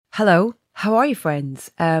Hello, how are you,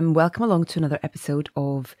 friends? Welcome along to another episode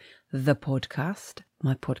of The Podcast,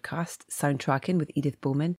 my podcast, Soundtracking with Edith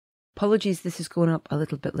Bowman. Apologies, this is going up a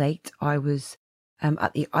little bit late. I was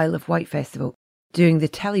at the Isle of Wight Festival doing the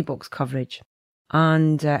telebox coverage,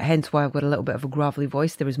 and hence why I've got a little bit of a gravelly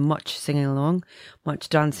voice. There was much singing along, much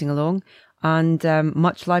dancing along, and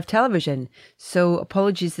much live television. So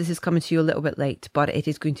apologies, this is coming to you a little bit late, but it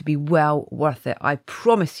is going to be well worth it, I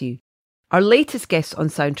promise you. Our latest guests on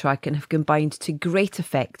Soundtracking have combined to great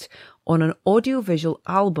effect on an audiovisual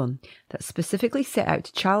album that specifically set out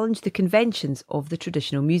to challenge the conventions of the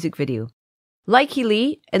traditional music video. Lykke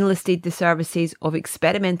Li enlisted the services of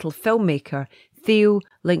experimental filmmaker Theo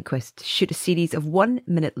Lindquist to shoot a series of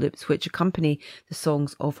 1-minute loops which accompany the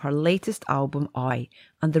songs of her latest album, EYEYE,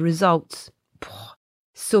 and the results...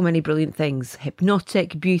 so many brilliant things,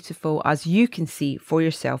 hypnotic, beautiful, as you can see for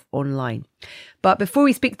yourself online. But before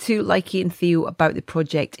we speak to Lykke and Theo about the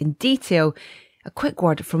project in detail, a quick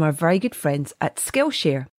word from our very good friends at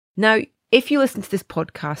Skillshare. Now, if you listen to this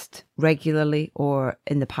podcast regularly or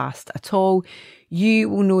in the past at all, you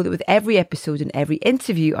will know that with every episode and every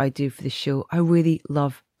interview I do for the show, I really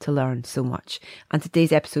love to learn so much. And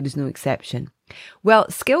today's episode is no exception. Well,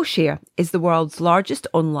 Skillshare is the world's largest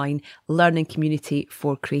online learning community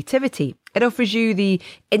for creativity. It offers you the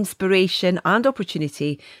inspiration and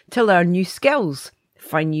opportunity to learn new skills,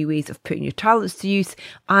 find new ways of putting your talents to use,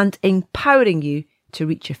 and empowering you to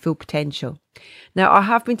reach your full potential. Now, I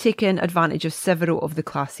have been taking advantage of several of the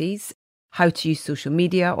classes, how to use social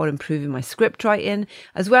media or improving my script writing,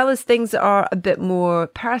 as well as things that are a bit more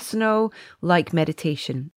personal, like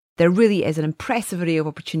meditation. There really is an impressive array of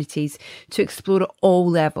opportunities to explore at all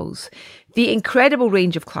levels. The incredible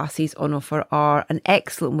range of classes on offer are an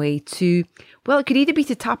excellent way to, well, it could either be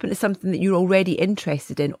to tap into something that you're already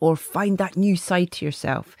interested in or find that new side to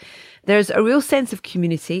yourself. There's a real sense of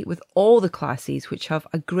community with all the classes, which have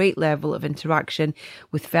a great level of interaction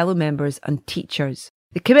with fellow members and teachers.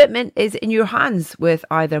 The commitment is in your hands with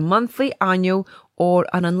either monthly, annual, or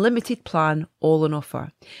an unlimited plan all on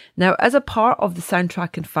offer. Now, as a part of the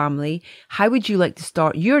Soundtracking family, how would you like to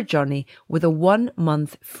start your journey with a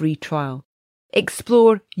 1-month free trial?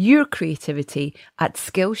 Explore your creativity at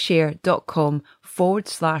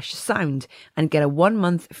skillshare.com/sound and get a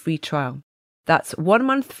 1-month free trial. That's 1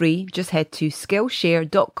 month free. Just head to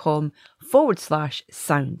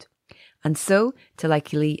skillshare.com/sound. And so, to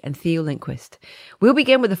Lykke Li and Theo Lindquist. We'll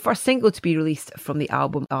begin with the first single to be released from the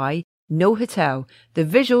album EYEYE, No Hotel, the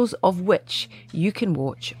visuals of which you can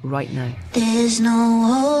watch right now. There's no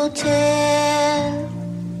hotel,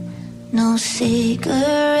 no cigarettes,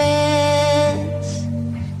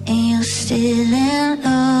 and you're still in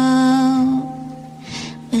love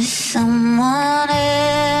with someone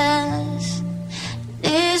else.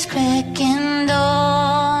 There's cracking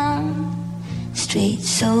dawn, streets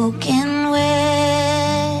soaking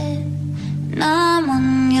wet, and I'm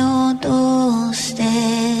on your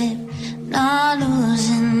doorstep, not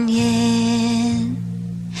losing yet.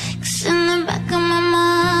 'Cause in the back of my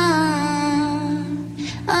mind,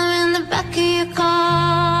 I'm in the back of your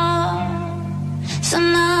car. So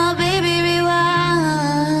now, baby, rewind.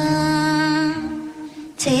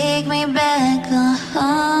 Take me back,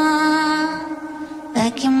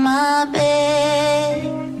 back in my bed,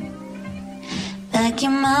 back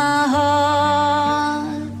in my heart,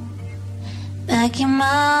 back in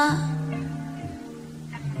my arms,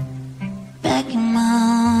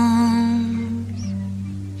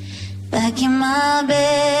 back in my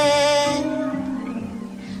bed,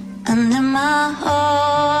 under my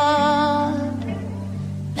heart,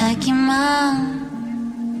 back in my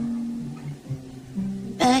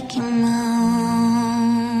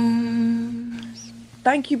arms.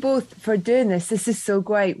 Thank you both for doing this. This is so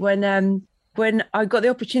great. When I got the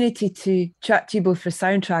opportunity to chat to you both for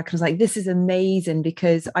Soundtrack, I was like, this is amazing,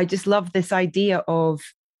 because I just love this idea of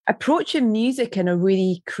approaching music in a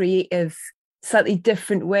really creative, slightly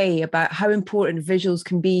different way, about how important visuals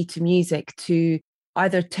can be to music to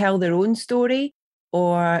either tell their own story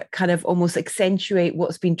or kind of almost accentuate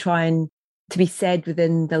what's been trying to be said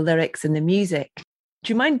within the lyrics and the music.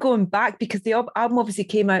 Do you mind going back? Because the album obviously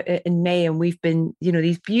came out in May, and we've been,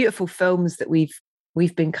 these beautiful films that we've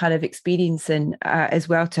been kind of experiencing as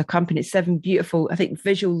well to accompany 7 beautiful, I think,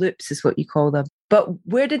 visual loops is what you call them. But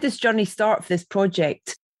where did this journey start for this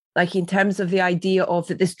project? Like, in terms of the idea of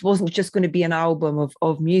that this wasn't just going to be an album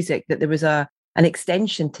of music, that there was an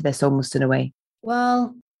extension to this almost in a way.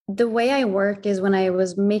 Well, the way I work is when I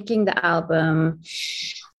was making the album,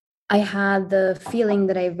 I had the feeling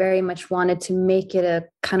that I very much wanted to make it a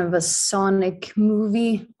kind of a sonic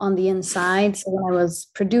movie on the inside. So when I was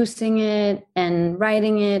producing it and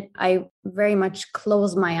writing it, I very much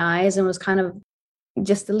closed my eyes and was kind of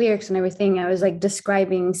just the lyrics and everything. I was like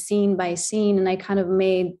describing scene by scene, and I kind of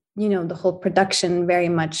made, the whole production very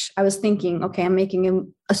much. I was thinking, okay, I'm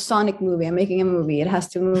making a sonic movie. I'm making a movie. It has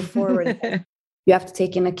to move forward. You have to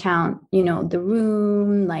take in account, the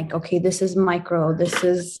room, like, okay, this is micro, this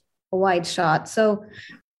is a wide shot. So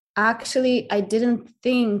actually, I didn't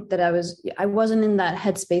think that I wasn't in that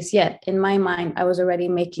headspace yet. In my mind, I was already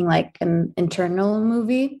making like an internal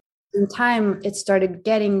movie. In time, it started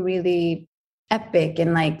getting really epic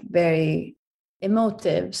and like very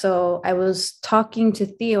emotive. So I was talking to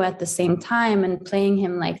Theo at the same time and playing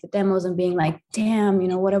him like the demos and being like, damn,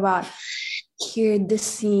 what about here, this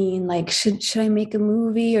scene? Like, should I make a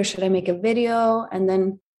movie or should I make a video? And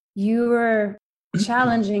then you were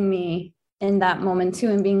challenging me in that moment too,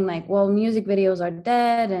 and being like, well, music videos are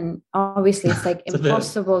dead, and obviously it's like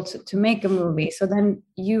impossible to make a movie. So then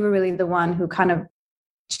you were really the one who kind of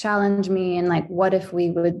challenged me, and like, what if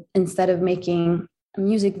we would, instead of making a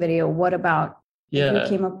music video, what about we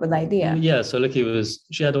came up with the idea? Yeah, so Lykke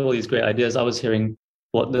she had all these great ideas. I was hearing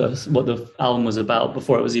what the album was about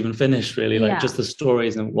before it was even finished, really, like just the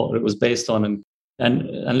stories and what it was based on, and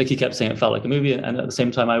Lykke kept saying it felt like a movie, and at the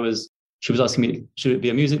same time she was asking me, should it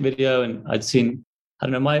be a music video? And I'd seen, I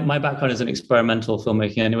don't know, my background is in experimental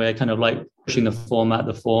filmmaking anyway. I kind of like pushing the form,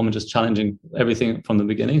 and just challenging everything from the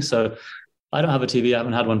beginning. So I don't have a TV. I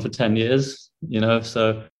haven't had one for 10 years,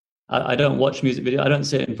 so I don't watch music video. I don't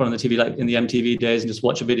sit in front of the TV like in the MTV days and just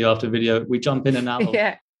watch a video after video. We jump in and out.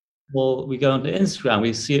 Yeah. Well, we go onto Instagram,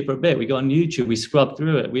 we see it for a bit. We go on YouTube, we scrub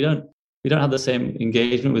through it. We don't have the same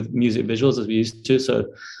engagement with music visuals as we used to.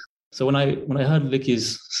 So when I heard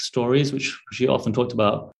Lykke's stories, which she often talked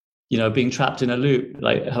about, being trapped in a loop,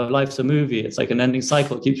 like her life's a movie, it's like an ending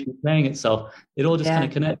cycle, it keeps replaying itself. It all just kind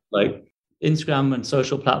of connects. Like Instagram and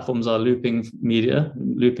social platforms are looping media,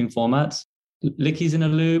 looping formats. Lykke's in a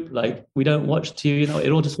loop, like we don't watch TV,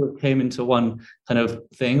 it all just sort of came into one kind of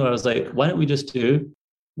thing where I was like, why don't we just do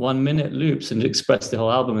 1 minute loops and express the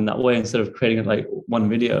whole album in that way instead of creating it like one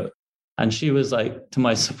video? And she was like, to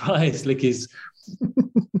my surprise, Lykke's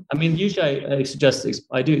I mean, usually I suggest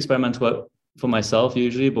I do experimental work for myself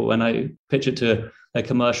usually, but when I pitch it to a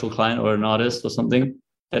commercial client or an artist or something,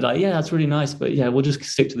 they're like, yeah, that's really nice, but yeah, we'll just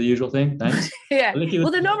stick to the usual thing. Thanks. Yeah.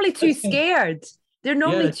 Well, they're normally too scared. They're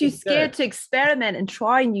normally too scared to experiment and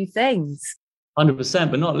try new things.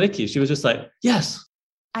 100%, but not Lykke. She was just like, yes.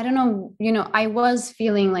 I don't know, I was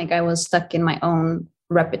feeling like I was stuck in my own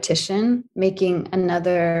repetition, making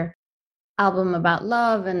another album about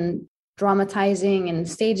love and dramatizing and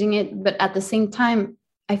staging it. But at the same time,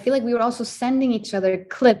 I feel like we were also sending each other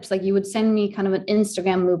clips. Like you would send me kind of an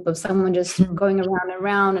Instagram loop of someone just going around and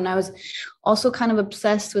around. And I was also kind of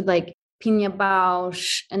obsessed with like Pinja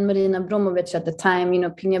Bausch and Marina Abramovic at the time,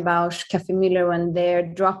 Pinja Bausch, Cafe Miller, when they're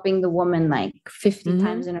dropping the woman like 50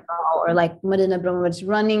 times in a row, or like Marina Abramovic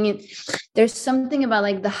running it. There's something about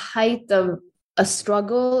like the height of a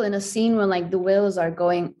struggle in a scene when like the wheels are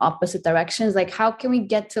going opposite directions. Like how can we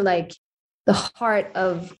get to like the heart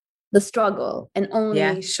of the struggle and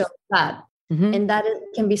only show that? And that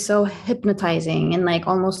can be so hypnotizing and like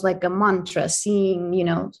almost like a mantra,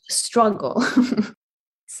 seeing, struggle.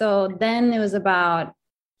 So then it was about,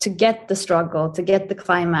 to get the struggle, to get the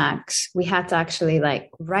climax, we had to actually like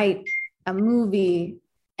write a movie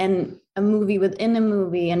and a movie within a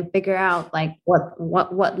movie and figure out like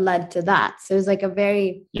what led to that. So it was like a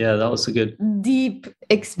very that was a good deep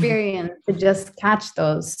experience to just catch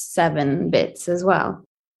those 7 bits as well.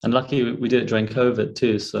 And lucky we did it during COVID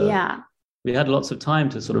too, so we had lots of time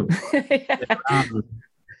to sort of get around.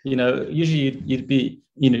 Usually you'd be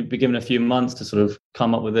given a few months to sort of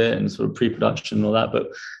come up with it and sort of pre-production and all that, but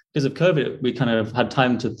because of COVID we kind of had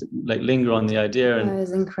time to like linger on the idea. And that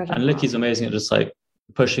was incredible. And Lykke's amazing at just like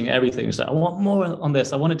pushing everything. It's like, I want more on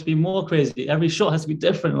this. I want it to be more crazy. Every shot has to be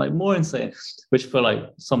different, like more insane, which for like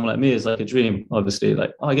someone like me is like a dream, obviously.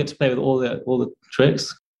 Like, I get to play with all the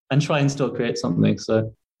tricks and try and still create something.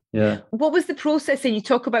 So, yeah. What was the process? And you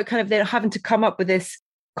talk about kind of there having to come up with this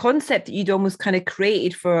concept that you'd almost kind of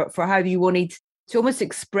created for how you wanted to almost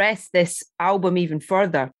express this album even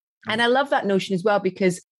further. And I love that notion as well,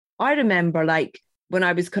 because I remember like when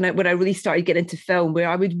I really started getting into film, where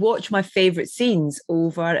I would watch my favorite scenes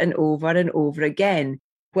over and over and over again,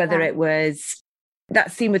 whether it was that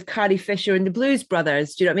scene with Carrie Fisher and the Blues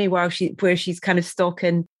Brothers, do you know what I mean? Where she's kind of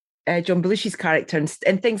stalking John Belushi's character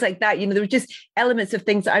and things like that. There were just elements of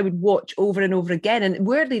things that I would watch over and over again. And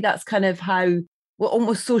weirdly, that's kind of how what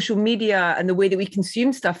almost social media and the way that we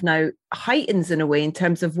consume stuff now heightens in a way in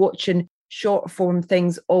terms of watching short form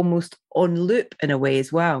things almost on loop in a way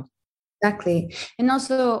as well. Exactly. And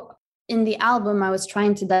also in the album, I was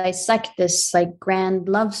trying to dissect this like grand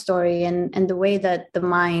love story and the way that the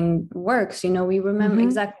mind works. You know, we remember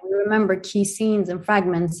we remember key scenes and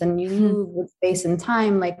fragments, and you move with space and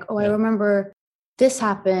time. Like, I remember this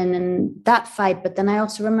happened and that fight, but then I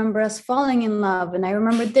also remember us falling in love, and I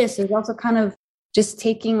remember this. It's also kind of just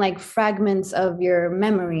taking like fragments of your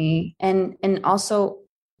memory and also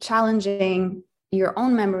challenging your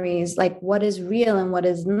own memories, like what is real and what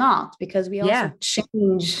is not, because we also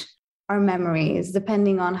change our memories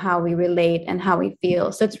depending on how we relate and how we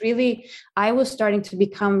feel. So it's really, I was starting to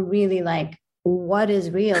become really like, what is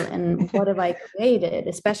real and what have I created?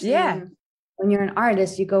 Especially when you're an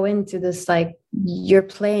artist, you go into this, like you're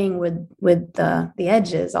playing with the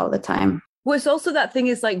edges all the time. Well, it's also that thing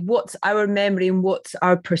is like, what's our memory and what's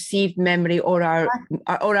our perceived memory, or our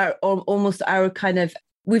almost our kind of,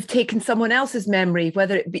 we've taken someone else's memory,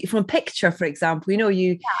 whether it be from a picture, for example, you know,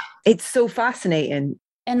 it's so fascinating.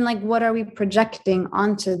 And like, what are we projecting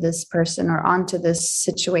onto this person or onto this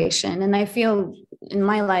situation? And I feel in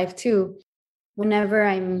my life too, whenever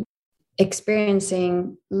I'm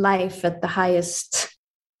experiencing life at the highest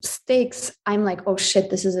stakes, I'm like, oh shit,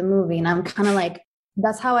 this is a movie. And I'm kind of like,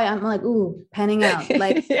 that's how I'm like, ooh, panning out.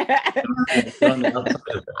 Like,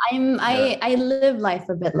 I live life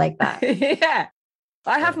a bit like that. Yeah.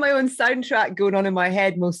 I have my own soundtrack going on in my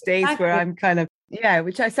head most days where I'm kind of,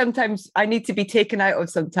 which I need to be taken out of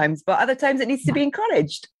sometimes, but other times it needs to be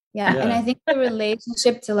encouraged. Yeah. And I think the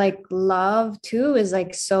relationship to like love too is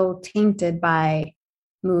like so tainted by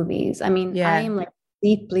movies. I mean, I am like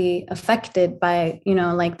deeply affected by, you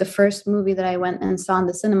know, like the first movie that I went and saw in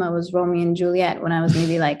the cinema was Romeo and Juliet when I was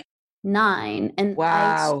maybe like 9. And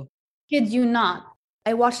wow, I kid you not,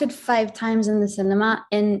 I watched it 5 times in the cinema,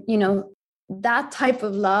 and you know, that type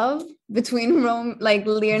of love between like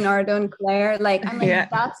Leonardo and Claire, like I'm like,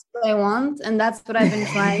 that's what I want, and that's what I've been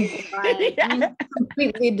trying to find. I mean, it's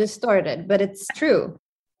completely distorted, but it's true.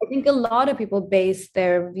 I think a lot of people base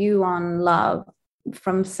their view on love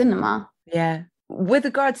from cinema. Yeah. With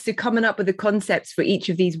regards to coming up with the concepts for each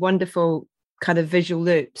of these wonderful kind of visual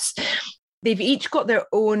loops, they've each got their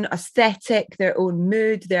own aesthetic, their own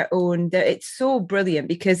mood, it's so brilliant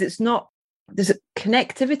because it's not, there's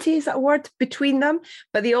connectivity, is that a word, between them,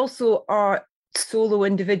 but they also are solo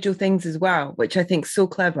individual things as well, which I think is so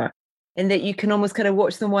clever, in that you can almost kind of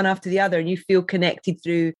watch them one after the other and you feel connected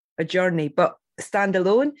through a journey, but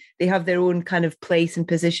standalone, they have their own kind of place and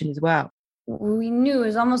position as well. We knew it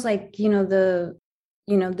was almost like, the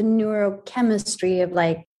neurochemistry of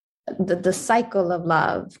like the cycle of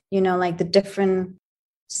love, like the different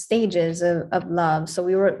stages of love. So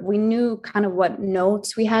we knew kind of what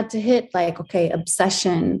notes we had to hit, like, okay,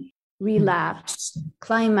 obsession, relapse,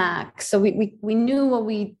 climax. So we knew what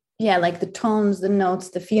like the tones, the notes,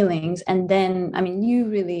 the feelings. And then, I mean, you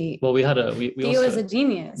really, Theo is a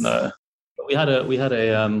genius. No, we had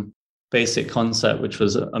a basic concept, which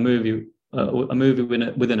was a movie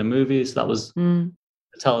within a movie. So that was to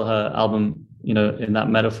tell her album, in that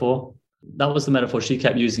metaphor. That was the metaphor she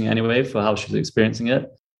kept using anyway for how she was experiencing it.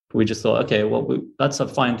 But we just thought, okay, well, that's a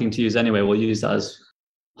fine thing to use anyway. We'll use that as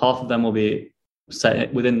half of them will be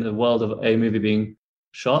set within the world of a movie being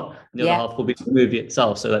shot, and the other half will be the movie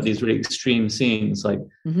itself. So that these really extreme scenes, like,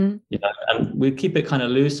 and we keep it kind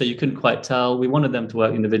of loose so you couldn't quite tell. We wanted them to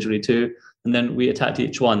work individually too. And then we attacked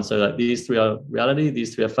each one. So like these 3 are reality,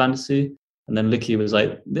 these 3 are fantasy. And then Lykke was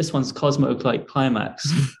like, this one's cosmic, like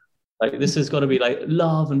climax. Like this has got to be like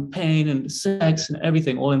love and pain and sex and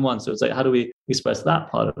everything all in one. So it's like, how do we express that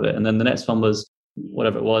part of it? And then the next one was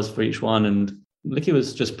whatever it was for each one. And Lykke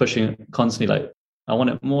was just pushing constantly, like, I want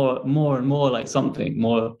it more and more like something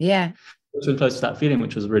more. Yeah. Close to that feeling,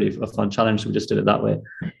 which was really a fun challenge. So we just did it that way.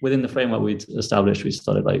 Within the framework we'd established, we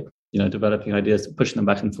started like, developing ideas, pushing them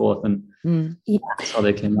back and forth, and that's how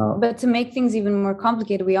they came out. But to make things even more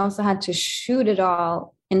complicated, we also had to shoot it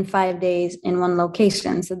all in 5 days in one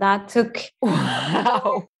location. So that took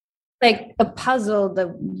like a puzzle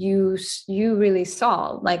that you really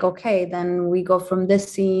solved. Like, okay, then we go from this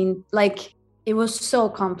scene. Like it was so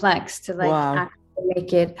complex to actually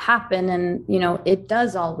make it happen, and it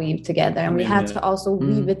does all weave together, and we had to also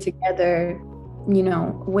weave it together,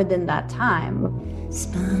 within that time.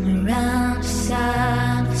 Spun around your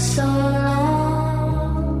side for so long,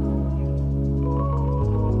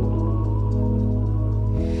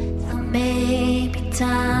 thought maybe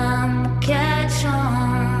time will catch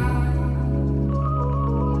on.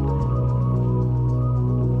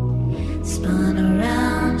 Spun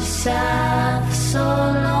around your side for so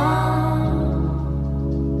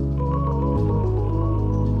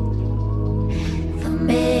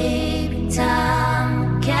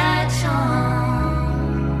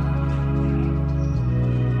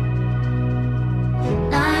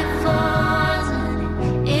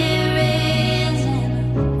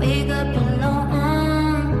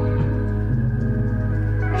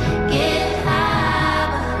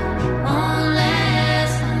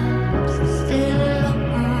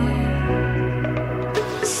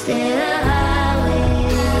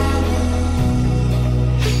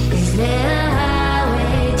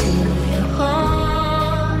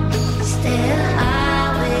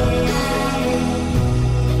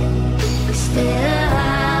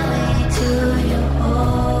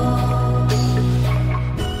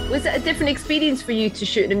different experience for you to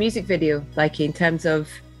shoot in a music video, like in terms of,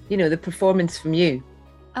 you know, the performance from you?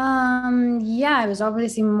 Yeah, it was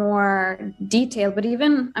obviously more detailed, but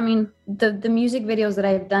even, I mean, the music videos that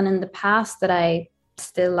I've done in the past that I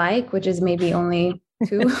still like, which is maybe only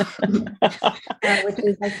two, which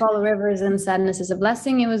is I Follow Rivers and Sadness is a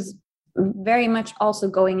Blessing. It was very much also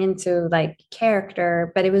going into like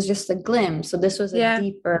character, but it was just a glimpse. So this was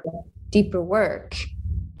a deeper work.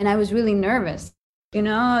 And I was really nervous. You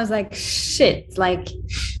know, I was like, shit, like,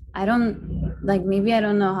 I don't, like, maybe I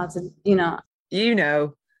don't know how to, you know. You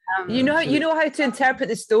know how to interpret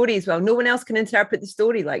the story as well. No one else can interpret the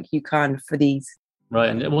story like you can for these. Right,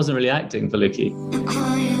 and it wasn't really acting for Lykke.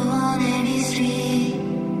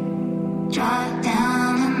 Drive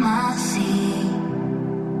down in my seat,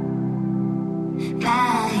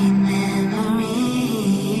 flying memories.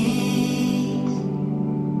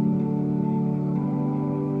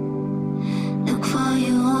 Look for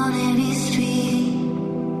you on every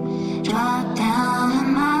street. Drive down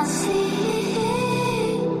in my seat,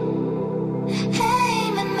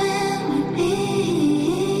 flying memories.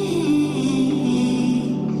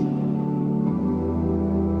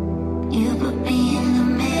 You put me in the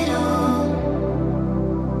middle.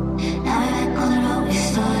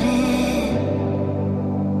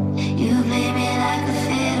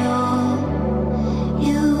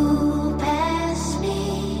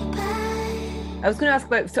 I was going to ask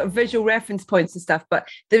about sort of visual reference points and stuff, but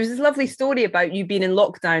there was this lovely story about you being in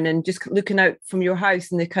lockdown and just looking out from your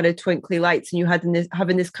house and the kind of twinkly lights, and you had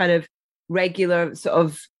having this kind of regular sort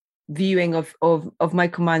of viewing of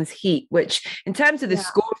Michael Mann's Heat, which in terms of the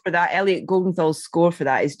score for that, Elliot Goldenthal's score for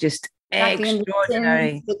that is just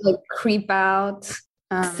extraordinary. Like creep out.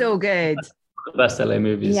 So good. The best LA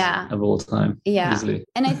movies of all time. Yeah. Easily.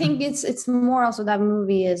 And I think it's more also that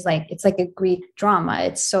movie is like, it's like a Greek drama.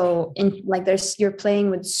 It's so you're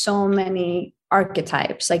playing with so many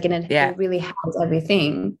archetypes, like, and it really has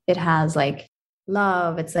everything. It has like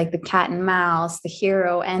love. It's like the cat and mouse, the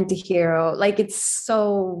hero, anti-hero. Like, it's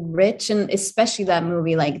so rich. And especially that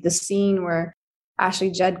movie, like the scene where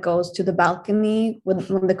Ashley Judd goes to the balcony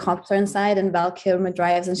when the cops are inside and Val Kilmer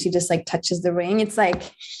drives and she just like touches the ring. It's like,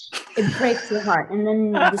 it breaks your heart. And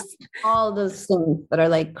then all those things that are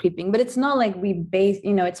like creeping, but it's not like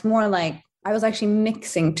it's more like I was actually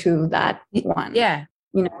mixing to that one. Yeah.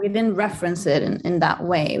 You know, we didn't reference it in that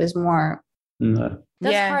way. It was more, no.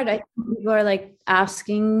 That's hard. I think people are like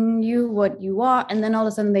asking you what you want. And then all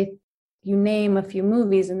of a sudden you name a few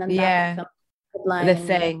movies and then that becomes the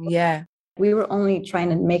thing. We were only trying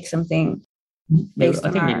to make something based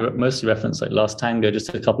on we mostly referenced like Last Tango,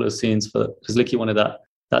 just a couple of scenes because Lykke wanted that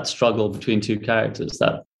struggle between two characters,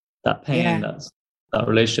 that pain, that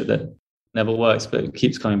relationship that never works, but it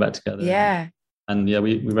keeps coming back together. Yeah. And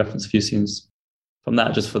we referenced a few scenes from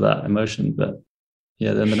that just for that emotion. But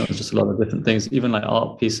then it was just a lot of different things, even like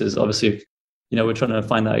art pieces. Obviously, we're trying to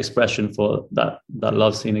find that expression for that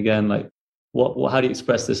love scene again. Like how do you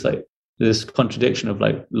express this, like, this contradiction of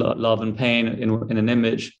like love and pain in an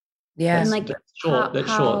image? And like that's short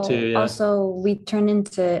too. Yeah. Also, we turn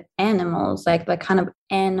into animals, like kind of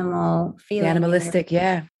animal feeling, animalistic,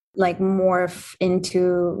 like morph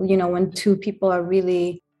into when two people are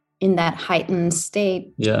really in that heightened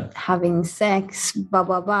state, having sex, blah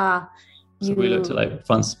blah blah. So we looked at like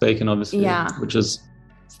Francis Bacon, obviously, which is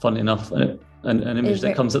funny enough, an image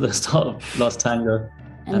that comes at the start of Last Tango,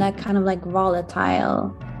 and that kind of like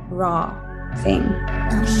volatile, raw thing.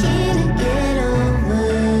 I'm here to get over.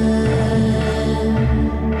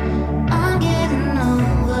 I'm getting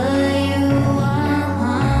over you.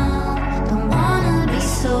 Don't wanna be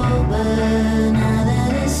sober now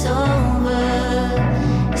that it's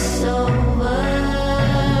over. It's over.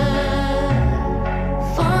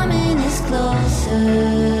 4 minutes closer.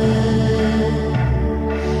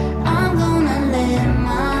 I'm gonna let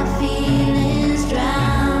my feelings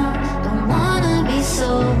drown. Don't wanna be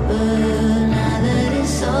sober.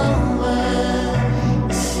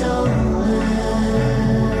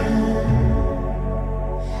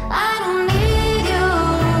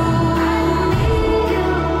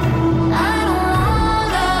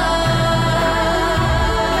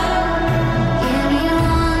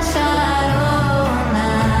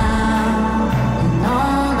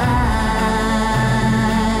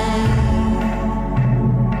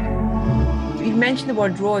 Mention the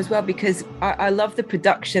word raw as well, because I love the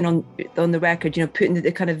production on the record, putting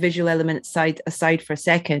the kind of visual element aside for a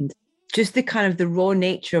second, just the kind of the raw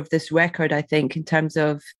nature of this record, I think, in terms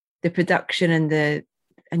of the production and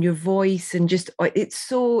your voice, and just it's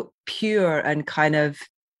so pure, and kind of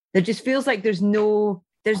there just feels like there's nothing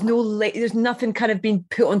kind of being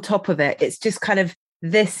put on top of it. It's just kind of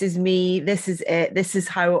this is me, this is it, this is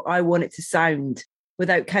how I want it to sound,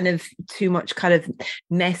 without kind of too much kind of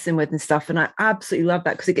messing with and stuff. And I absolutely love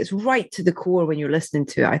that, because it gets right to the core when you're listening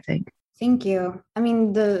to it, I think. Thank you. I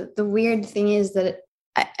mean, the weird thing is that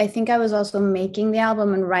I think I was also making the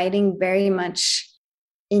album and writing very much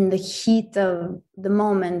in the heat of the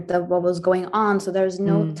moment of what was going on. So there's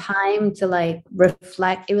no time to like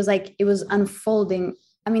reflect. It was like, it was unfolding.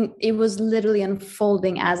 I mean, it was literally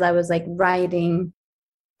unfolding as I was like writing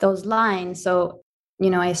those lines. So, you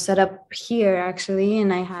know, I set up here actually,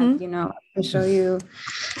 and I had, you know, to show you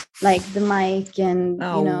like the mic and,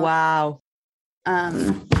 you know, wow.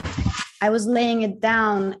 I was laying it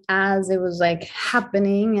down as it was like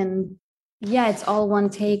happening, and yeah, it's all one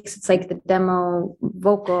takes. It's like the demo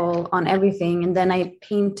vocal on everything. And then I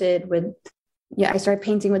painted with, I started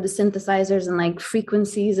painting with the synthesizers and like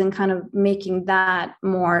frequencies and kind of making that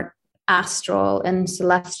more astral and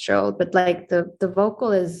celestial. But like the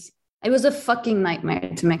vocal it was a fucking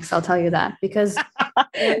nightmare to mix, I'll tell you that, because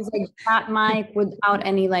it was like that mic without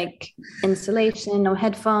any like insulation, no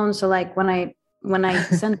headphones. So like when I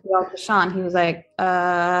sent it off to Sean, he was like,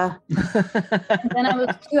 and then I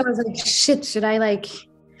was like, shit, should I like,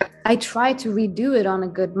 I tried to redo it on a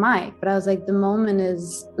good mic, but I was like, the moment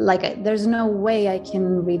is like, there's no way I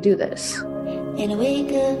can redo this. And I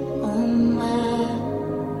wake up on my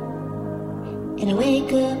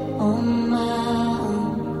own,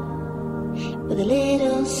 with a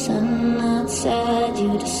little sun outside.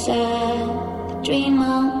 You decide the dream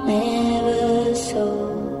I'll never sow.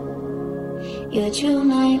 You're a true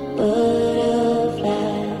night butterfly.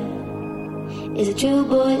 Is it true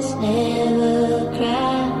boys never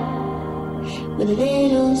cry? With a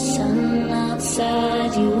little sun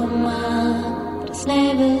outside, you are mine, but it's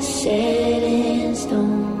never set in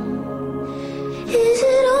stone. Is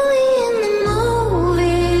it only in the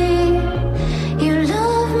movie you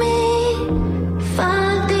love me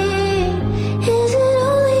 5D? Is it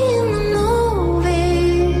only in the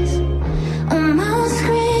movies on my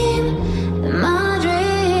screen? My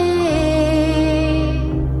dream,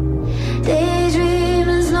 daydream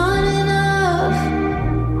is not enough.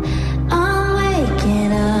 I'm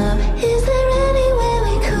waking up. Is there anywhere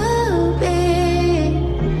we could be?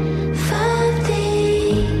 5D.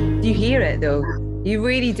 You hear it though. You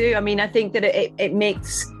really do. I mean, I think that it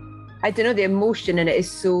makes, I don't know, the emotion in it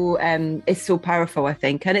is so powerful, I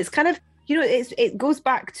think. And it's kind of, you know, it goes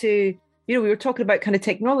back to, you know, we were talking about kind of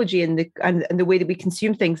technology and the way that we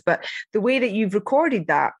consume things, but the way that you've recorded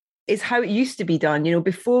that is how it used to be done. You know,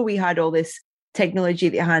 before we had all this technology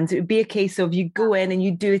at your hands, it would be a case of you go in and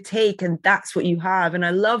you do a take and that's what you have. And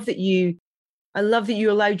I love that you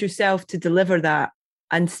allowed yourself to deliver that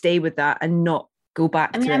and stay with that and not go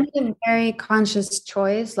back to it. I made a very conscious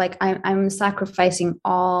choice. Like I'm sacrificing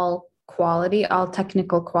all quality, all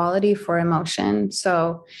technical quality for emotion.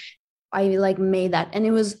 So I like made that, and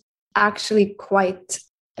it was actually quite,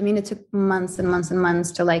 I mean, it took months and months and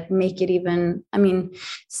months to like make it even, I mean,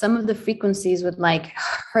 some of the frequencies would like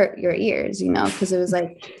hurt your ears, you know, because it was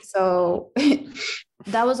like, so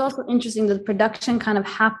that was also interesting. The production kind of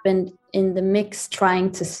happened in the mix,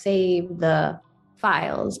 trying to save the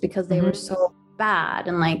files because they were so bad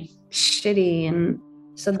and like shitty. And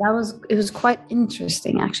so it was quite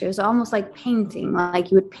interesting, actually. It was almost like painting, like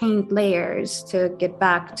you would paint layers to get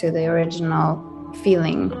back to the original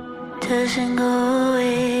feeling. Doesn't go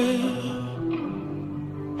away.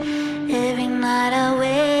 Every night I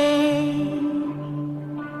wait.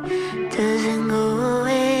 Doesn't go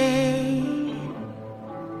away.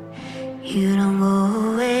 You don't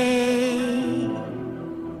go away.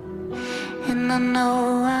 And I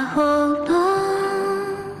know I hold on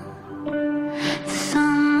to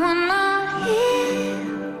someone I hear,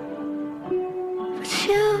 but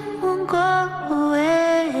you won't go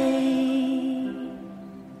away.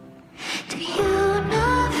 Do you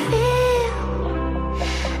not feel?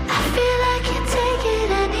 I feel I can't take it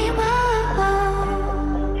anymore.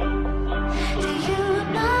 Do you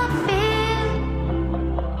not feel?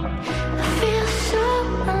 I feel so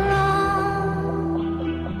alone.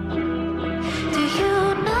 Do you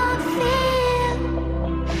not feel?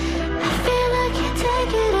 I feel I can't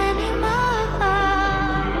take it anymore.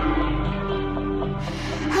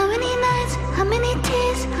 How many nights, how many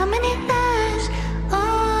tears, how many lies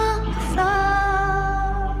on the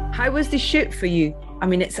floor? How was the shoot for you? I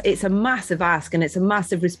mean, it's a massive ask and it's a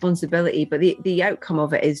massive responsibility, but the outcome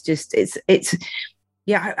of it is just it's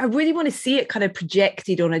yeah. I really want to see it kind of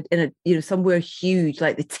projected in a you know, somewhere huge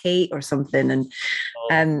like the Tate or something.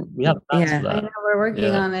 And we have plans for that. I know we're working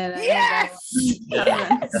on it. Yes.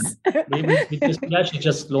 Yes. we actually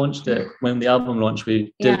just launched it when the album launched.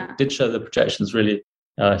 We did show the projections really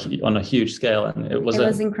on a huge scale, and it was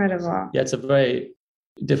incredible. Yeah, it's a very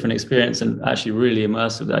different experience and actually really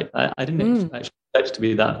immersive. Like I didn't actually expect it to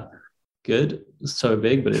be that good, so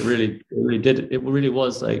big, but it really did. It really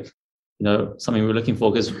was like, you know, something we were looking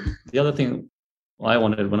for. Because the other thing I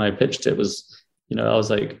wanted when I pitched it was, you know, I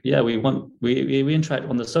was like, yeah, we interact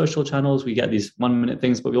on the social channels, we get these 1 minute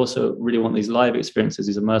things, but we also really want these live experiences,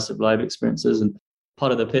 these immersive live experiences. And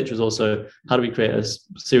part of the pitch was also, how do we create a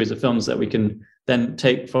series of films that we can then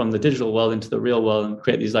take from the digital world into the real world and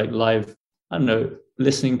create these like live, I don't know,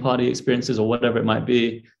 listening party experiences or whatever it might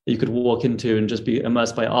be that you could walk into and just be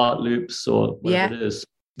immersed by art loops or whatever it is.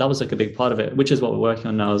 That was like a big part of it, which is what we're working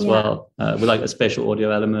on now as well, with like a spatial audio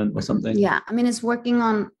element or something. Yeah, I mean, it's working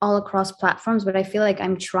on all across platforms, but I feel like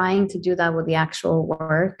I'm trying to do that with the actual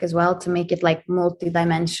work as well, to make it like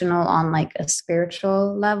multidimensional on like a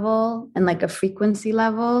spiritual level and like a frequency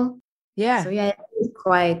level. Yeah. So yeah, it's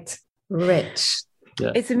quite rich.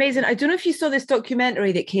 Yeah. It's amazing. I don't know if you saw this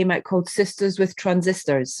documentary that came out called Sisters with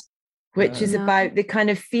Transistors, which is about the kind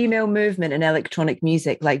of female movement in electronic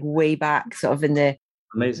music, like way back sort of in the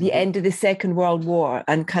end of the Second World War,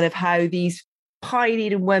 and kind of how these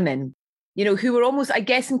pioneering women, you know, who were almost, I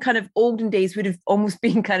guess in kind of olden days would have almost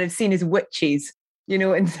been kind of seen as witches, you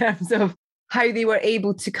know, in terms of how they were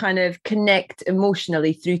able to kind of connect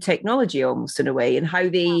emotionally through technology almost in a way, and how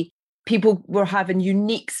people were having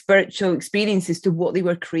unique spiritual experiences to what they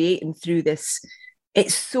were creating through this.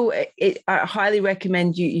 It's so, I highly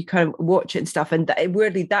recommend you kind of watch it and stuff. And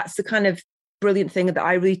weirdly, that's the kind of brilliant thing that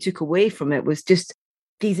I really took away from it, was just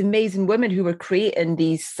these amazing women who were creating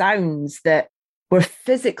these sounds that were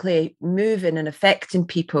physically moving and affecting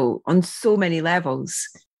people on so many levels.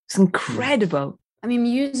 It's incredible. I mean,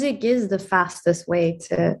 music is the fastest way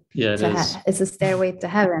to it's a stairway to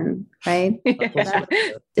heaven, right?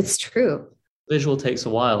 It's true. Visual takes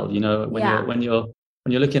a while, you know, when you're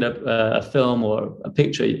looking at a film or a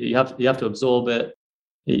picture, you have to absorb it,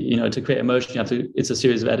 you know, to create emotion. It's a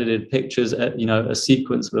series of edited pictures, you know, a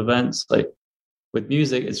sequence of events. Like with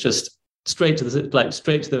music, it's just straight to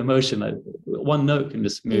the emotion. Like one note can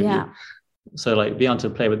just move you. So like being able to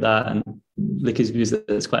play with that, and Lykke's music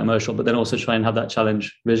that's quite emotional, but then also try and have that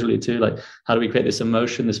challenge visually too. Like, how do we create this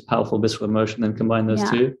emotion, this powerful visceral emotion, then combine those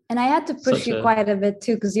two? And I had to push you quite a bit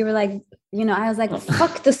too, because you were like, you know, I was like,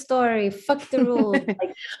 fuck the story, fuck the rules,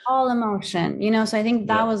 like all emotion, you know. So I think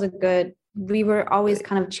that was we were always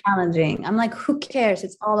kind of challenging. I'm like, who cares?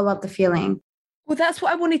 It's all about the feeling. Well, that's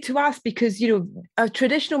what I wanted to ask, because, you know, a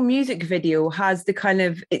traditional music video has the kind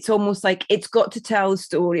of, it's almost like it's got to tell a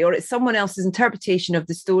story, or it's someone else's interpretation of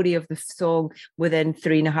the story of the song within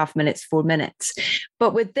 3.5 minutes, 4 minutes.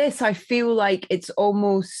 But with this, I feel like it's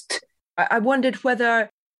almost, I wondered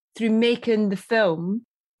whether through making the film,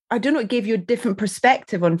 I don't know, it gave you a different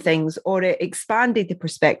perspective on things, or it expanded the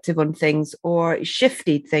perspective on things, or it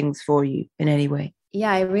shifted things for you in any way.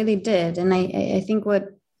 Yeah, I really did. And I think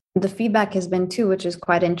what the feedback has been too, which is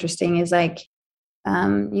quite interesting, is like,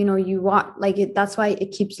 you know, you watch, like that's why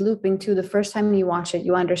it keeps looping too. The first time you watch it,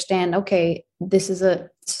 you understand, okay, this is a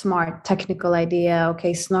smart technical idea.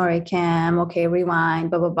 Okay, snorri cam, okay, rewind,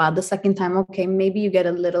 blah, blah, blah. The second time, okay, maybe you get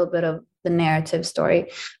a little bit of the narrative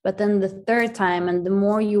story. But then the third time, and the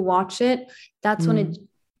more you watch it, that's when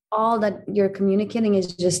all that you're communicating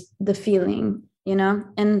is just the feeling, you know?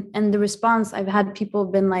 And the response, I've had people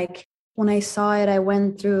been like, when I saw it, I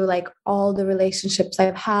went through like all the relationships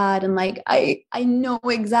I've had, and like I know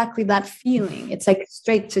exactly that feeling. It's like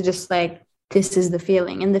straight to just like, this is the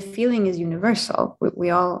feeling, and the feeling is universal. We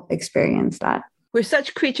all experience that. We're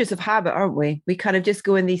such creatures of habit, aren't we? We kind of just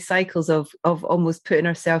go in these cycles of almost putting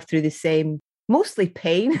ourselves through the same, mostly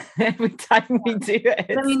pain every time we do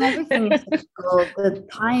it. I mean, everything is cyclical. The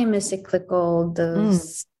time is cyclical.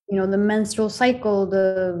 You know, the menstrual cycle,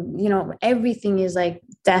 you know, everything is like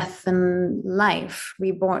death and life,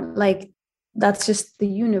 reborn. Like, that's just, the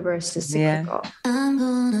universe is cyclical. Yeah. I'm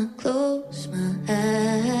gonna close my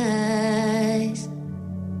eyes.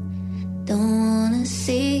 Don't wanna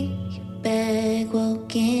see you back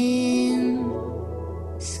walking.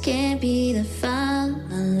 This can't be the final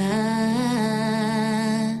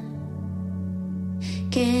line.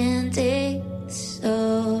 Can't take this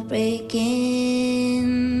all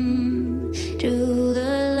breaking. To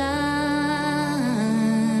the line,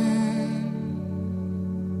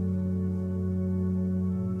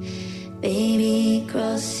 baby,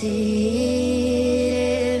 cross it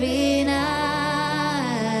every night.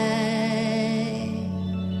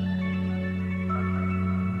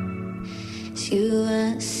 It's you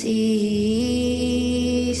I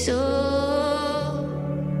see, so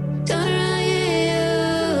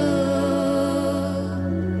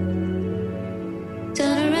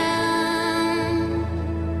turn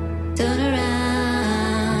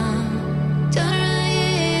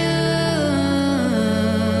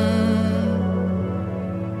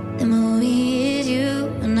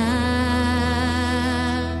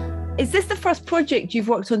Is this the first project you've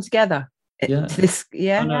worked on together? Yeah.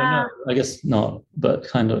 Yeah. Oh, no, I guess not, but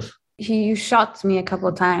kind of. You shot me a couple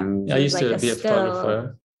of times. Yeah, I used to be a still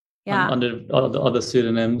photographer. Yeah. Under other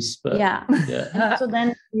pseudonyms, but yeah. yeah. So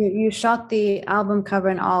then you shot the album cover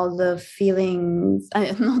and all the feelings,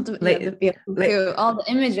 not the, the feelings too, all the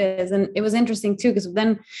images, and it was interesting too because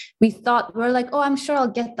then we're like, oh, I'm sure I'll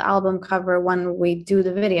get the album cover when we do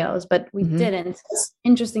the videos, but we didn't. It's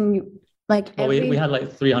interesting. We had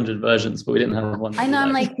like 300 versions, but we didn't have one. I know.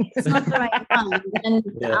 I'm like, it's not the right one. And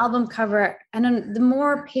the album cover, and then the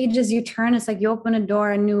more pages you turn, it's like you open a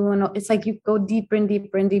door, a new one. It's like you go deeper and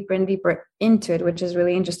deeper and deeper and deeper into it, which is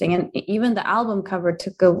really interesting. And even the album cover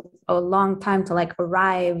took a long time to like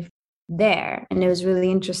arrive there, and it was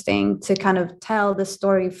really interesting to kind of tell the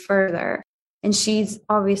story further. And she's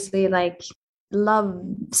obviously like love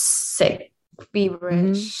sick,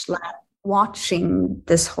 feverish, like watching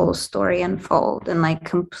this whole story unfold and like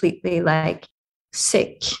completely like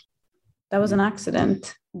sick. That was an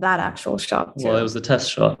accident, that actual shot too. Well, it was the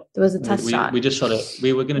test shot. It was a test shot. We just shot it.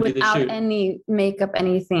 We were going to do the shoot without any makeup,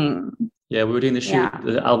 anything. Yeah, we were doing the shoot,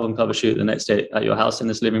 the album cover shoot the next day at your house in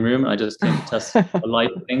this living room. And I just came to test a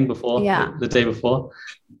light thing before, the day before.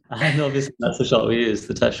 And obviously that's the shot we used,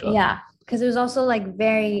 the test shot. Yeah. Because it was also like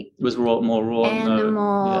very... It was more raw.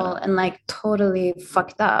 Animal and like totally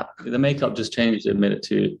fucked up. The makeup just changed a minute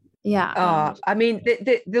too. Yeah. I mean,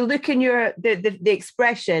 the look in your... The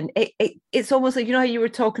expression, it's almost like, you know how you were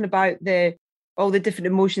talking about all the different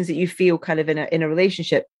emotions that you feel kind of in a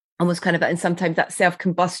relationship, almost kind of, and sometimes that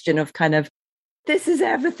self-combustion of kind of, this is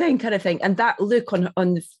everything kind of thing. And that look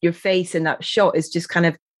on your face in that shot is just kind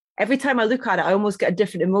of, every time I look at it, I almost get a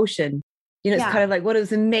different emotion. You know, it's kind of like one of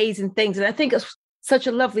those amazing things. And I think it's such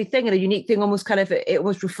a lovely thing and a unique thing, almost kind of, it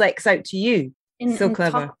almost reflects out to you. So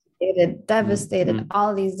clever. Devastated,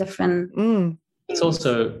 all these different... It's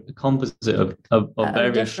also a composite of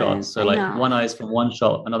various shots. So like one eye's from one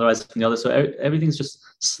shot, another eye's from the other. So everything's just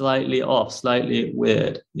slightly off, slightly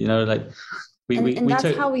weird, you know, like... And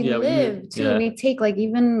that's how we live too. Yeah. We take like,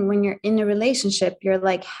 even when you're in a relationship, you're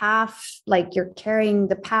like half, like you're carrying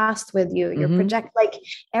the past with you. You're like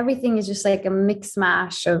everything is just like a mix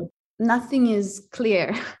mash of nothing is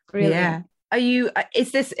clear. Really. Yeah.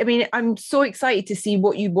 I'm so excited to see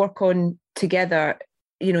what you work on together,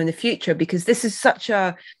 you know, in the future, because this is such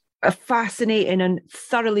a fascinating and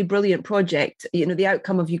thoroughly brilliant project, you know, the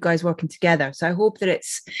outcome of you guys working together. So I hope that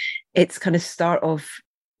it's kind of start of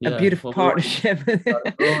a beautiful partnership.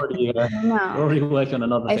 We're already working on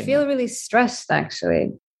another thing. I feel really stressed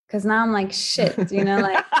actually, because now I'm like, shit, you know,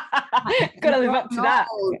 like gotta live up to that.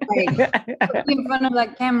 Like, put me in front of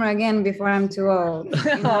that camera again before I'm too old.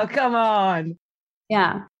 You know? Oh, come on.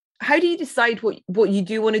 Yeah. How do you decide what you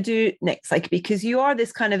do want to do next? Like, because you are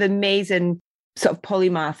this kind of amazing sort of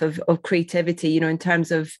polymath of creativity, you know, in terms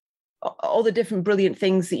of all the different brilliant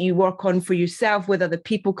things that you work on for yourself, with other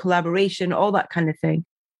people, collaboration, all that kind of thing.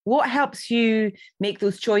 What helps you make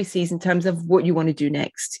those choices in terms of what you want to do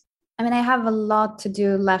next? I mean, I have a lot to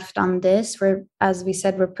do left on this. As we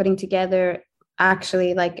said, we're putting together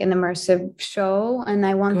actually like an immersive show. And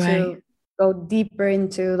I want to go deeper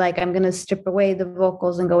into like, I'm going to strip away the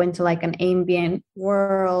vocals and go into like an ambient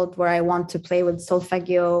world where I want to play with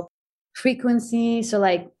solfeggio frequency. So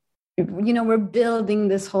like, you know, we're building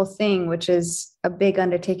this whole thing, which is a big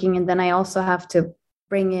undertaking. And then I also have to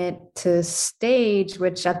bring it to stage,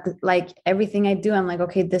 which like everything I do, I'm like,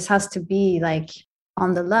 okay, this has to be like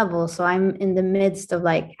on the level. So I'm in the midst of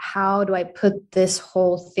like, how do I put this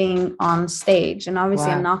whole thing on stage? And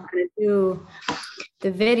obviously I'm not going to do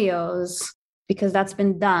the videos because that's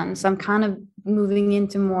been done. So I'm kind of moving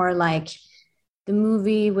into more like the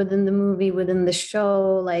movie within the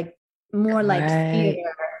show, like more like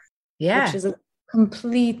theater, which is a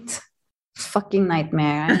complete fucking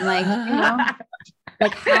nightmare. I'm like, you know,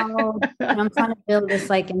 like how I'm trying to build this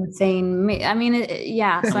like insane. I mean,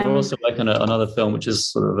 So I'm also like on another film, which is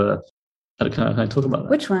sort of can I talk about that?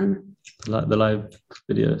 Which one? The live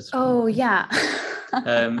videos. Oh yeah.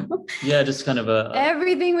 Just kind of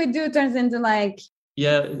everything we do turns into like.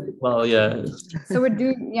 So we're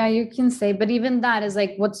doing. Yeah, you can say, but even that is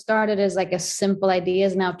like what started as like a simple idea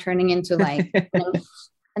is now turning into like.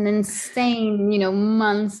 An insane, you know,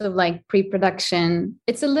 months of like pre-production.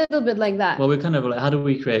 It's a little bit like that. Well, we're kind of like, how do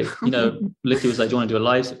we create, you know, Lykke was like, do you want to do a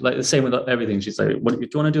live, like the same with everything. She's like, do you want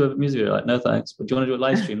to do a music video? Like, no thanks. But do you want to do a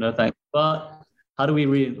live stream? No thanks. But how do we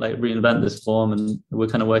reinvent this form? And we're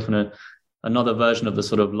kind of working on another version of the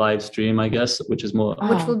sort of live stream, I guess, which is more...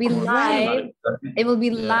 Which will be live. It will be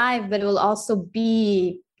live, but it will also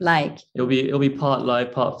be like... It'll be part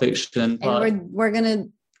live, part fiction. And we're going to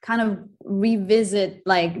kind of revisit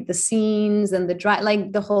like the scenes and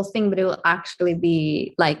like the whole thing, but it will actually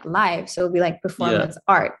be like live. So it'll be like performance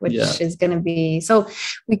art, which is going to be, so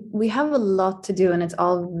we have a lot to do and it's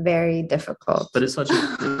all very difficult. But it's such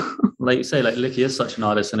a, like you say, like Lykke is such an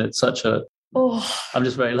artist, and it's such a, I'm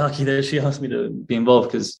just very lucky that she asked me to be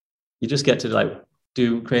involved, because you just get to like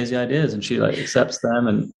do crazy ideas and she like accepts them,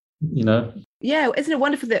 and you know. Yeah, isn't it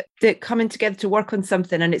wonderful that they're coming together to work on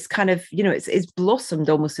something, and it's kind of, you know, it's blossomed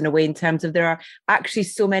almost in a way, in terms of there are actually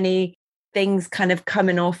so many things kind of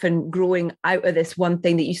coming off and growing out of this one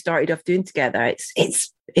thing that you started off doing together.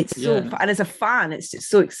 It's so fun. And as a fan, it's just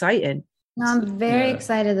so exciting. No, I'm very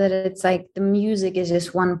excited that it's like the music is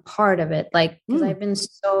just one part of it. Like, because I've been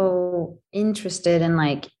so interested in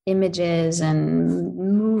like images and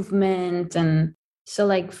movement, and so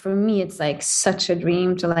like for me, it's like such a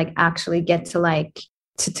dream to like actually get to like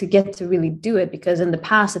to get to really do it, because in the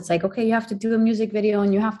past it's like, okay, you have to do a music video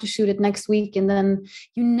and you have to shoot it next week, and then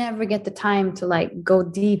you never get the time to like go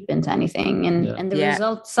deep into anything, and the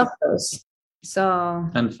results suffers. So,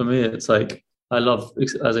 and for me, it's like I love,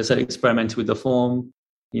 as I said, experimenting with the form,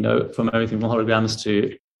 you know, from everything from holograms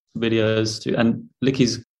to videos to, and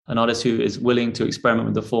Lykke's an artist who is willing to experiment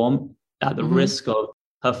with the form at the risk of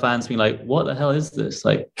her fans being like, what the hell is this?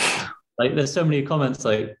 Like there's so many comments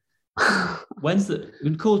like, when's the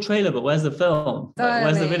cool trailer, but where's the film? Like,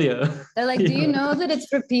 where's the video? They're like, do you know that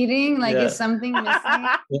it's repeating? Like, is something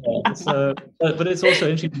missing? So, but it's also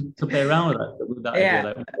interesting to play around with that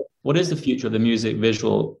idea. Like, what is the future of the music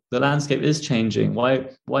visual? The landscape is changing. Why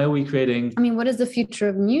are we creating? I mean, what is the future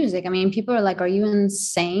of music? I mean, people are like, are you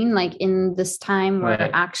insane? Like in this time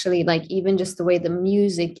where actually like even just the way the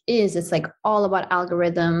music is, it's like all about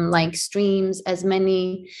algorithm, like streams, as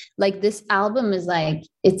many, like this album is like,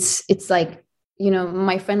 it's like, you know,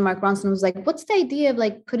 my friend Mark Ronson was like, what's the idea of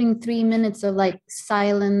like putting 3 minutes of like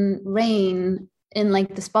silent rain in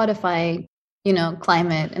like the Spotify, you know,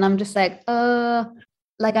 climate? And I'm just like,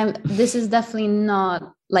 this is definitely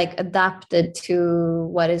not like adapted to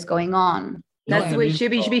what is going on. That's the way it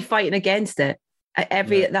should be. You should be fighting against it.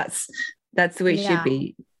 That's the way it should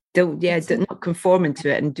be. Don't not conforming to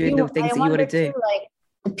it and doing the things that you want to do. Like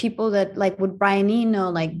the people that like would Brian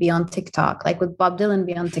Eno like be on TikTok, like would Bob Dylan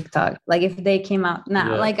be on TikTok? Like if they came out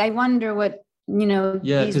now, like I wonder what, you know,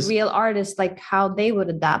 these real artists, like how they would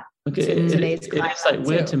adapt. Okay, it's like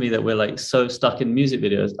weird to me that we're like so stuck in music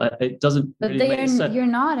videos. It doesn't really make sense. You're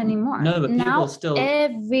not anymore. No, but now people still.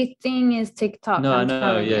 Everything is TikTok. No, I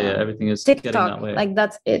know. Yeah, everything is TikTok, getting that way. Like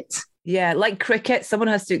that's it. Yeah, like cricket, someone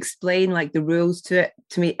has to explain like the rules to it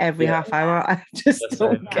to me every half hour. I just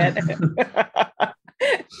don't get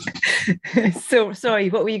it. So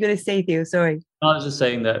sorry, what were you going to say, Theo? Sorry. I was just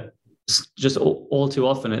saying that. Just all too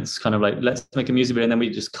often it's kind of like, let's make a music video and then we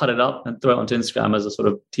just cut it up and throw it onto Instagram as a sort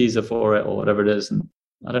of teaser for it or whatever it is. And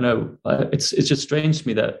I don't know, it's just strange to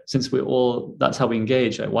me that since that's how we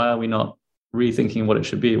engage, like why are we not rethinking what it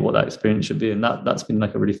should be, what that experience should be? And that's been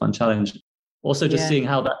like a really fun challenge. Also just seeing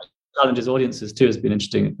how that challenges audiences too has been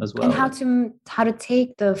interesting as well. And how to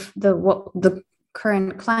take the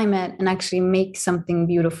current climate and actually make something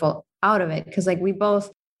beautiful out of it, because like we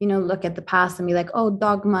both, you know, look at the past and be like, oh,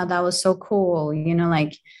 Dogma, that was so cool, you know,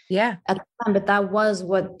 like at the time, but that was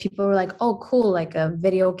what people were like, oh, cool, like a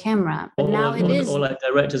video camera. But now it is, or like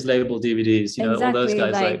directors label DVDs, you know, all those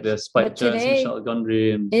guys like the Spike Jonze and Charlotte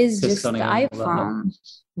Gondry and is just the iPhone.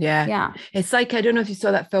 Yeah. It's like, I don't know if you saw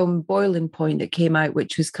that film Boiling Point that came out,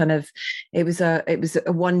 which was kind of, it was a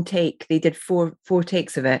one take. They did four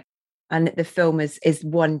takes of it, and the film is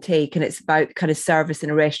one take, and it's about kind of service in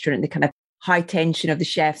a restaurant and the kind of high tension of the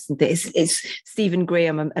chefs, and it's Stephen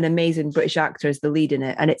Graham, an amazing British actor, is the lead in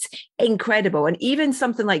it, and it's incredible. And even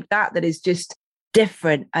something like that is just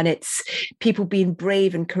different, and it's people being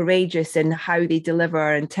brave and courageous in how they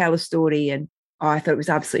deliver and tell a story. And I thought it was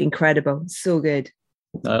absolutely incredible. So good.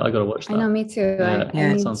 I got to watch that. I know, me too. I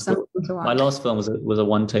need something to watch. My last film was a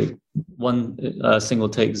one single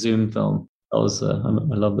take Zoom film. That was I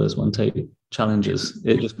love those one take challenges.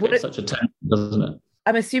 It just puts such a tension, doesn't it?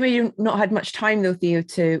 I'm assuming you've not had much time though, Theo,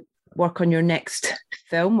 to work on your next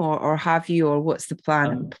film, or have you, or what's the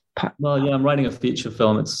plan? Well, yeah, I'm writing a feature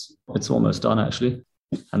film. It's almost done actually.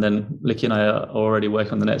 And then Lykke and I are already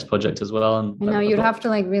working on the next project as well. And I know you'd have to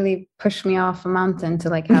like really push me off a mountain to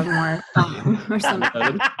like have more time or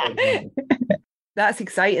something. That's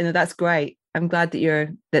exciting. That's great. I'm glad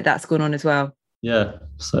that that's going on as well. Yeah.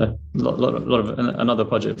 So a lot of another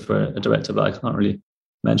project for a director, but I can't really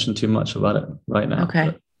mention too much about it right now. Okay.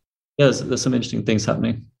 But yeah, there's some interesting things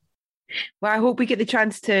happening. Well, I hope we get the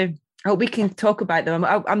chance I hope we can talk about them.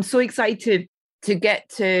 I'm so excited to to get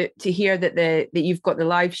to hear that you've got the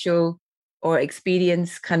live show or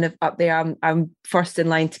experience kind of up there. I'm first in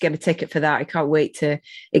line to get a ticket for that. I can't wait to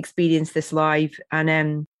experience this live.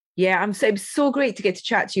 And it was so great to get to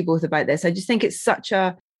chat to you both about this. I just think it's such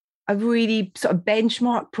a really sort of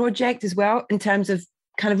benchmark project as well, in terms of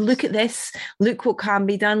kind of look at this, look what can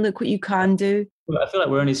be done, look what you can do. I feel like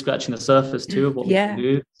we're only scratching the surface too of what we can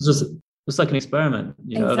do. It's like an experiment,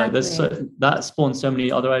 like that spawns so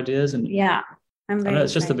many other ideas. And I know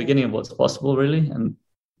it's just the beginning of what's possible, really. And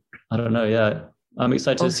I don't know, I'm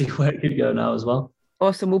excited to see where it could go now as well.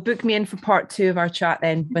 Awesome. Well, book me in for part 2 of our chat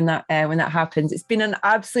then when that happens. It's been an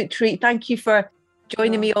absolute treat. Thank you for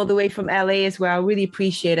joining me all the way from LA as well. Really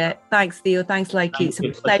appreciate it. Thanks, Theo. Thanks, Lykke. It's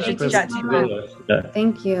a pleasure to chat to you.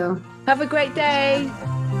 Thank you. Have a great day.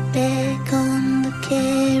 Back on the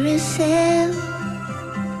carousel,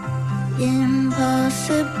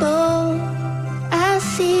 impossible. I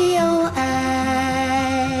see your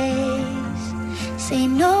eyes. Say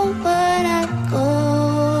no, but I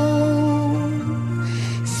go.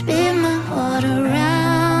 Spin my heart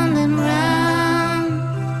around and round,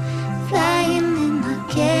 flying and I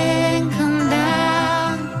can't come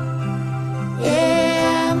down.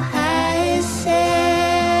 Yeah, I'm high as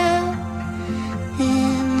sail,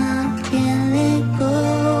 and I can't let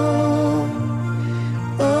go.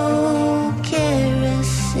 Oh,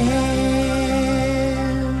 carousel.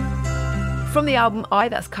 From the album I,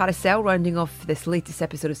 that's Carousel, rounding off this latest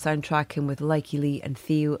episode of Soundtracking with Lykke Li and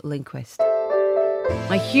Theo Lindquist.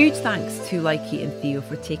 My huge thanks to Lykke and Theo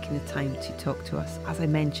for taking the time to talk to us. As I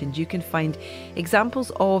mentioned, you can find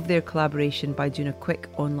examples of their collaboration by doing a quick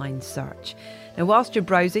online search. Now, whilst you're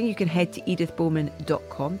browsing, you can head to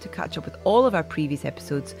edithbowman.com to catch up with all of our previous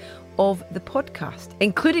episodes of the podcast,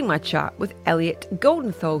 including my chat with Elliot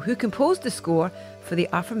Goldenthal, who composed the score for the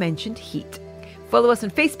aforementioned Heat. Follow us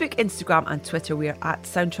on Facebook, Instagram and Twitter. We are at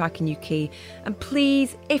Soundtracking UK. And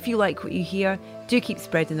please, if you like what you hear, do keep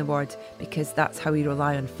spreading the word, because that's how we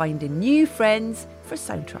rely on finding new friends for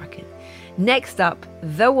soundtracking. Next up,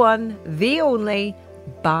 the one, the only,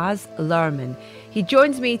 Baz Luhrmann. He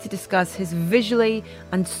joins me to discuss his visually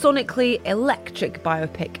and sonically electric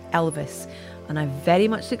biopic, Elvis. And I very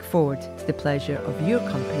much look forward to the pleasure of your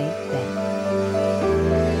company then.